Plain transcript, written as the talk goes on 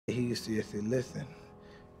He used to say, listen,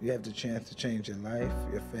 you have the chance to change your life,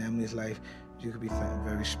 your family's life. You could be something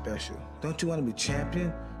very special. Don't you want to be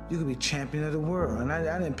champion? You could be champion of the world. And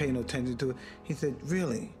I didn't pay no attention to it. He said,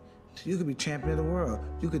 really? You could be champion of the world.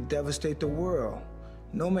 You could devastate the world.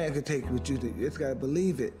 No man could take what you do. You just got to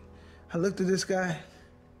believe it. I looked at this guy,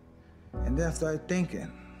 and then I started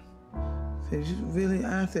thinking. I said, you really?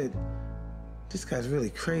 I said, this guy's really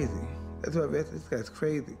crazy. That's what I said, this guy's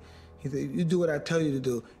crazy. He said, you do what I tell you to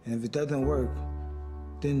do, and if it doesn't work,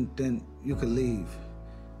 then you could leave.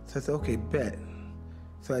 So I said, okay, bet.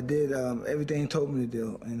 So I did everything he told me to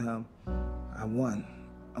do, and I won.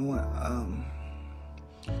 I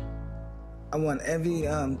won every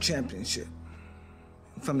championship.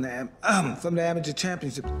 From the amateur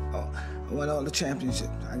championship, I won all the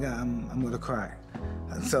championships. I'm gonna cry.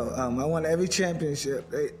 So I won every championship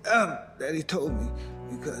that he told me,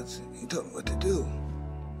 because he told me what to do.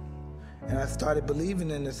 And I started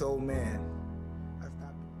believing in this old man. I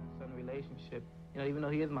stopped in a relationship. You know, even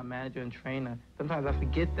though he is my manager and trainer, sometimes I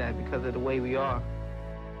forget that because of the way we are.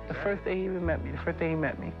 The first day he met me,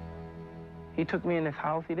 he took me in his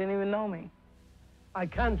house. He didn't even know me. I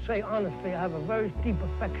can say honestly, I have a very deep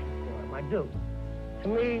affection for him, I do. To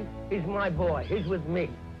me, he's my boy, he's with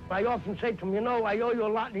me. I often say to him, you know, I owe you a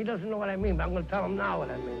lot, and he doesn't know what I mean, but I'm gonna tell him now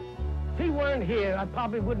what I mean. If he weren't here, I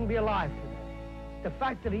probably wouldn't be alive today. The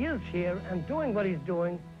fact that he is here and doing what he's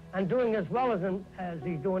doing, and doing as well as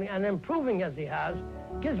he's doing, and improving as he has,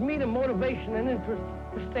 gives me the motivation and interest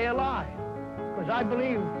to stay alive. Because I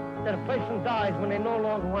believe that a person dies when they no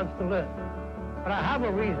longer wants to live. But I have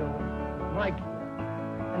a reason, Mikey.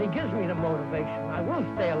 And he gives me the motivation. I will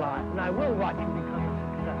stay alive, and I will watch him become a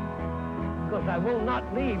success. Because I will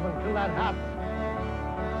not leave until that happens.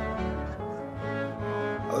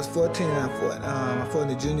 I was 14 and I fought in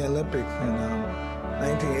the Junior Olympics in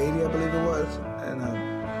 1980, I believe it was. And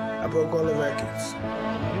I broke all the records.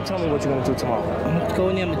 You tell me what you're going to do tomorrow. I'm going to go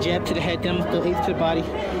in there, I'm going to jab to the head, then I'm going to go eighth to the body,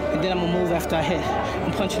 and then I'm going to move after I hit.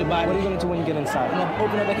 I'm punching the body. What are you going to do when you get inside? I'm going to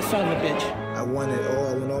open up like a son of a bitch. I won it all.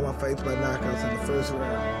 I won all my fights by knockouts in the first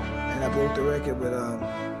round. And I broke the record with a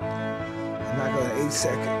knockout in 8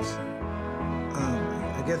 seconds.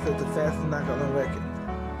 I guess that's the fastest knockout on record.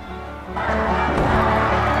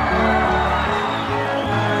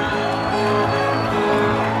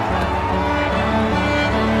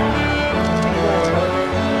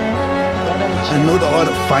 I know the art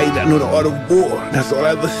of fight, I know the art of war. That's all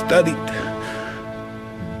I ever studied.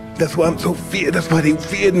 That's why I'm so feared. That's why they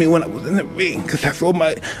feared me when I was in the ring. Because that's all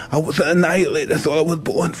I was an annihilator. That's all I was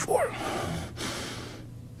born for.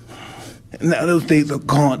 And now those days are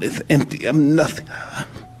gone. It's empty. I'm nothing.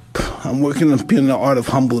 I'm working on being the art of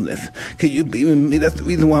humbleness. Can you believe in me? That's the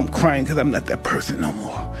reason why I'm crying, because I'm not that person no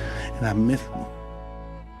more. And I miss them.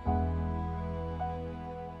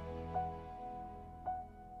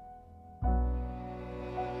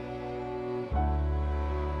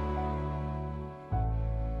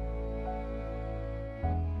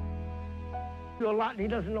 A lot, and he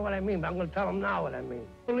doesn't know what I mean, but I'm going to tell him now what I mean.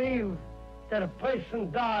 I believe that a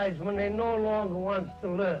person dies when they no longer wants to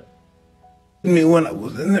live. Me when I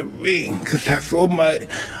was in the ring, because that's all I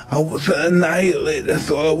was an annihilator.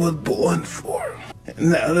 That's all I was born for.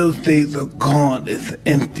 And now those days are gone. It's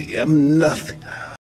empty. I'm nothing.